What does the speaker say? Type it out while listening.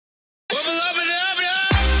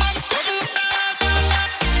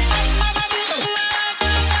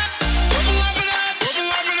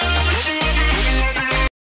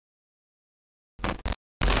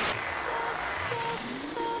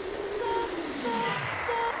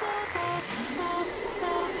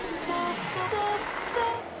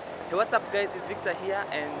what's up guys, it's Victor here,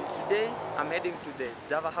 and today I'm heading to the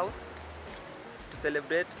Java house to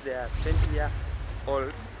celebrate their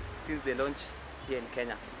 20-year-old since they launched here in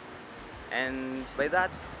Kenya. And by that,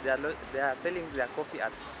 they are selling their coffee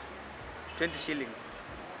at 20 shillings.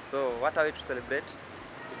 So what a way to celebrate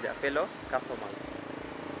with their fellow customers.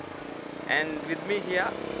 And with me here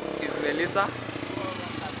is Melissa.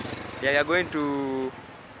 Yeah, we are going to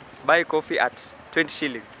buy coffee at 20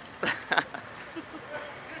 shillings.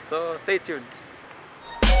 So stay tuned.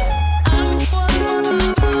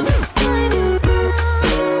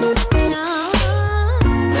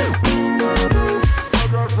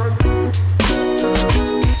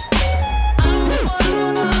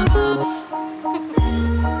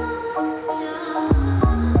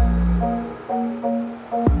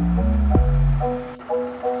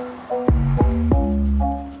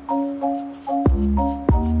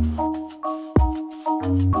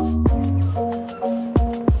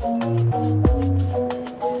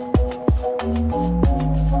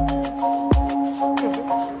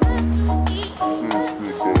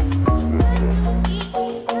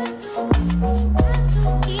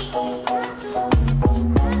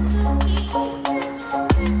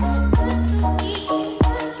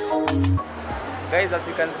 Guys, as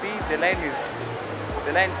you can see, this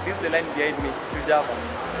is the line behind me to Java.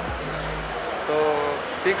 So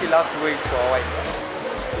I think we'll have to wait for a while.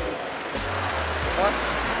 What?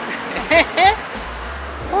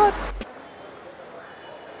 What?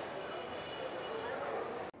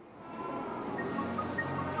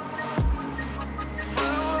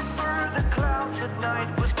 Flew through the clouds at night,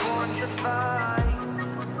 was born to find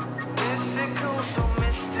mythical, so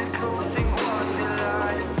mystical, think what you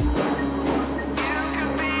like.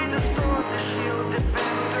 The shield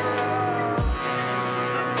defender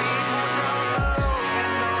of the people down below.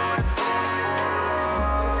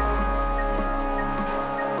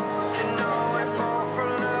 You know I fall for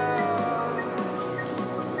love.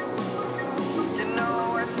 You know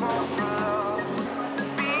I fall for love. You know I fall for love.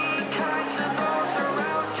 Be kind to those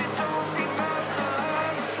around you, don't be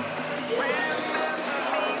merciless. Remember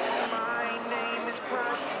me, my name is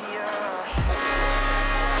Perseus.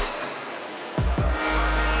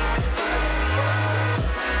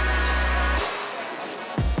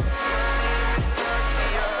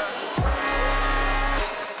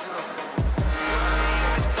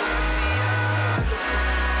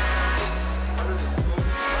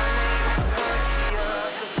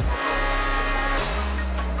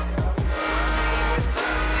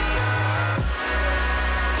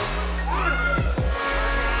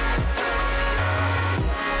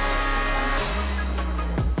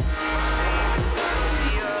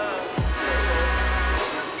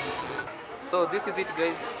 So this is it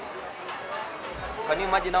guys. Can you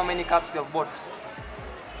imagine how many cups you have bought?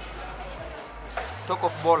 Talk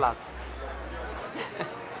of ballers.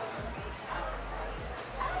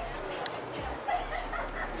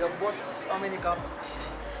 You have bought how many cups?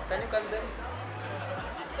 Can you count them?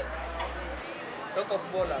 Talk of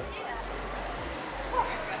ballers.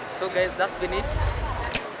 So guys, that's been it.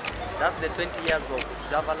 That's the 20 years of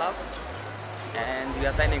Java Lab, and we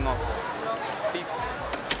are signing off. Peace.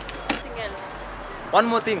 One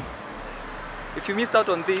more thing, if you missed out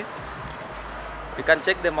on this, you can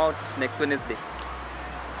check them out next Wednesday.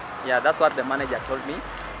 Yeah, that's what the manager told me.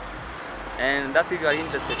 And that's if you are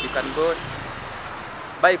interested, you can go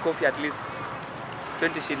buy coffee at least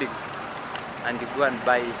 20 shillings and you go and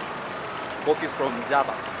buy coffee from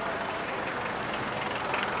Java.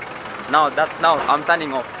 Now I'm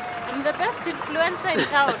signing off. I'm the best influencer in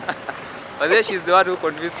town. But then she's the one who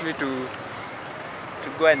convinced me to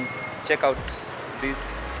go and check out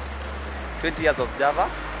this 20 years of Java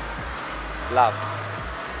Lab.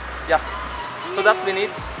 Yeah, so that's been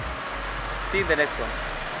it. See you in the next one.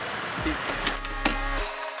 Peace.